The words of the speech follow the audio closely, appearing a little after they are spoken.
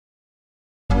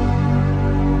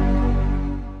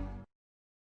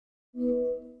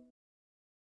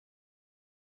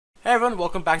Hey everyone,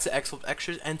 welcome back to X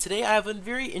Extras, and today I have a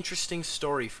very interesting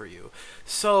story for you.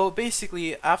 So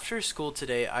basically, after school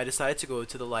today, I decided to go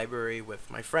to the library with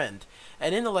my friend.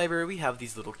 And in the library, we have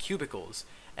these little cubicles.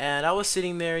 And I was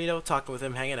sitting there, talking with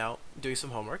him, hanging out, doing some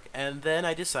homework, and then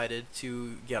I decided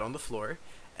to get on the floor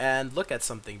and look at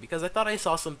something because I thought I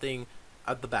saw something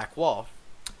at the back wall.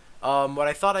 What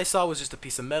I thought I saw was just a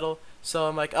piece of metal, so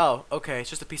I'm like, oh, okay,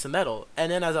 it's just a piece of metal.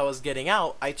 And then as I was getting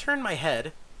out, I turned my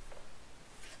head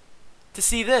to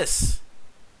see this,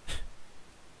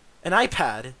 an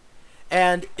iPad,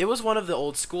 and it was one of the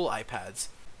old school iPads.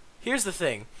 Here's the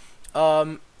thing.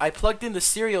 I plugged in the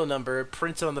serial number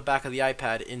printed on the back of the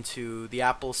iPad into the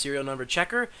Apple serial number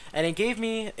checker, and it gave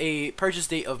me a purchase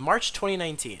date of March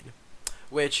 2019,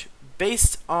 which,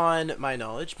 based on my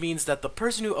knowledge, means that the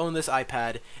person who owned this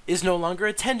iPad is no longer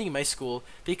attending my school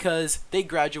because they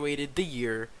graduated the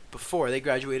year before. They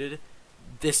graduated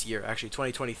this year, actually,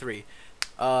 2023.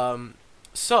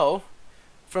 So,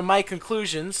 from my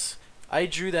conclusions, I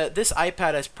drew that this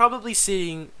iPad has probably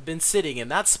been sitting in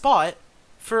that spot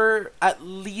for at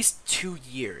least 2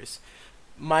 years.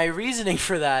 My reasoning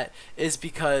for that is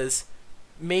because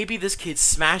maybe this kid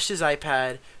smashed his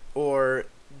iPad or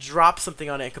dropped something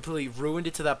on it and completely ruined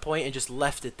it to that point and just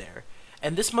left it there.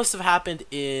 And this must have happened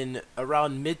in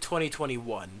around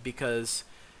mid-2021 because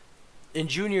in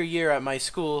junior year at my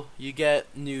school, you get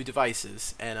new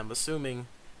devices, and I'm assuming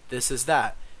this is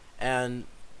that. And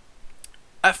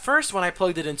at first, when I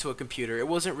plugged it into a computer, it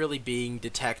wasn't really being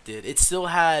detected. It still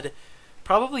had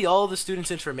probably all of the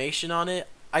students' information on it.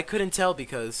 I couldn't tell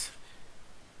because,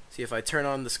 see, if I turn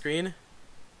on the screen,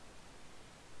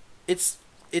 it's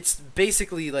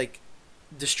basically like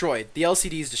destroyed. The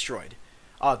LCD is destroyed,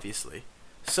 obviously.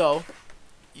 So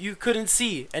you couldn't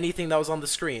see anything that was on the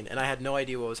screen, and I had no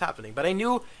idea what was happening. But I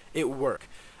knew it worked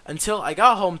until I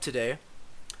got home today.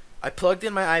 I plugged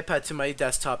in my iPad to my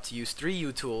desktop to use 3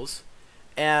 utools,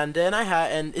 and then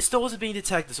and it still wasn't being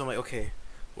detected. So I'm like, okay,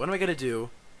 what am I gonna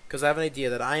do? Because I have an idea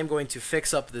that I am going to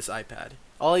fix up this iPad.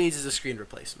 All it needs is a screen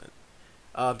replacement,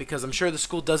 because I'm sure the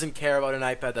school doesn't care about an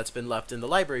iPad that's been left in the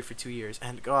library for 2 years.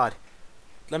 And God,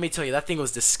 let me tell you, that thing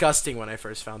was disgusting when I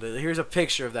first found it. Here's a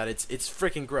picture of that. It's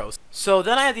freaking gross. So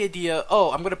then I had the idea,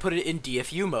 oh, I'm gonna put it in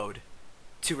DFU mode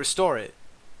to restore it.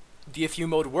 DFU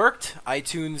mode worked.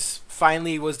 iTunes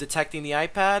finally was detecting the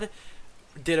iPad,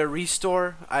 did a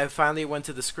restore. I finally went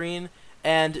to the screen,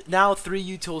 and now 3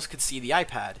 utils could see the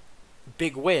iPad.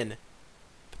 Big win.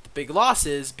 But the big loss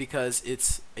is because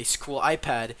it's a school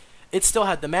iPad, it still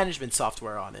had the management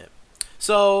software on it.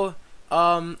 So,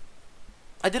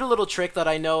 I did a little trick that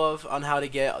I know of on how to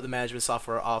get the management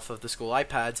software off of the school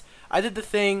iPads. I did the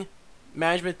thing,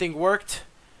 management thing worked,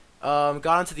 got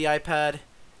onto the iPad,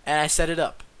 and I set it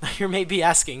up. You may be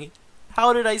asking,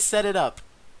 how did I set it up?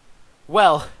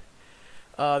 Well,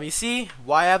 you see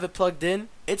why I have it plugged in?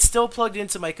 It's still plugged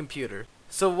into my computer.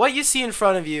 So what you see in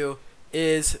front of you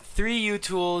is 3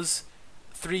 utools,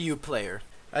 3 uPlayer.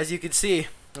 As you can see,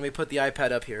 let me put the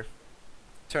iPad up here.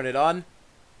 Turn it on.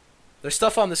 There's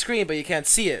stuff on the screen, but you can't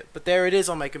see it. But there it is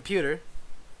on my computer.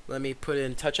 Let me put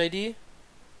in Touch ID.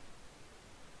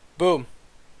 Boom.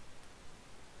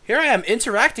 Here I am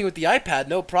interacting with the iPad,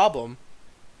 no problem.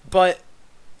 But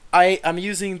I'm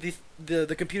using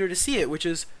the computer to see it, which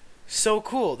is so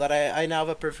cool that I now have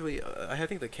a perfectly... I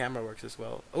think the camera works as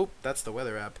well. Oh, that's the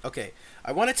weather app. Okay,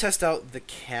 I want to test out the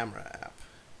camera app.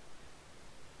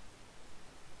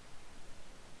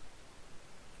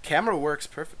 Camera works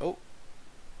perfect. Oh.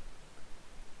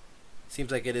 Seems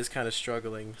like it is kind of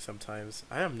struggling sometimes.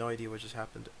 I have no idea what just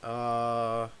happened.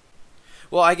 Well,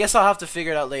 I guess I'll have to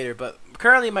figure it out later. But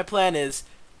currently my plan is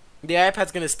the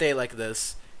iPad's going to stay like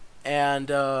this. And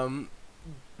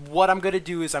what I'm going to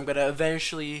do is I'm going to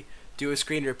eventually do a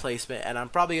screen replacement. And I'm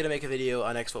probably going to make a video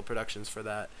on Exfil Productions for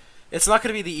that. It's not going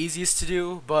to be the easiest to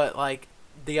do. But like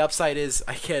the upside is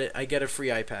I get a free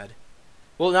iPad.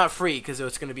 Well, not free because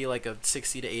it's going to be like a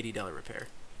 $60 to $80 repair.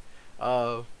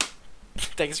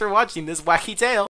 Thanks for watching this wacky tale.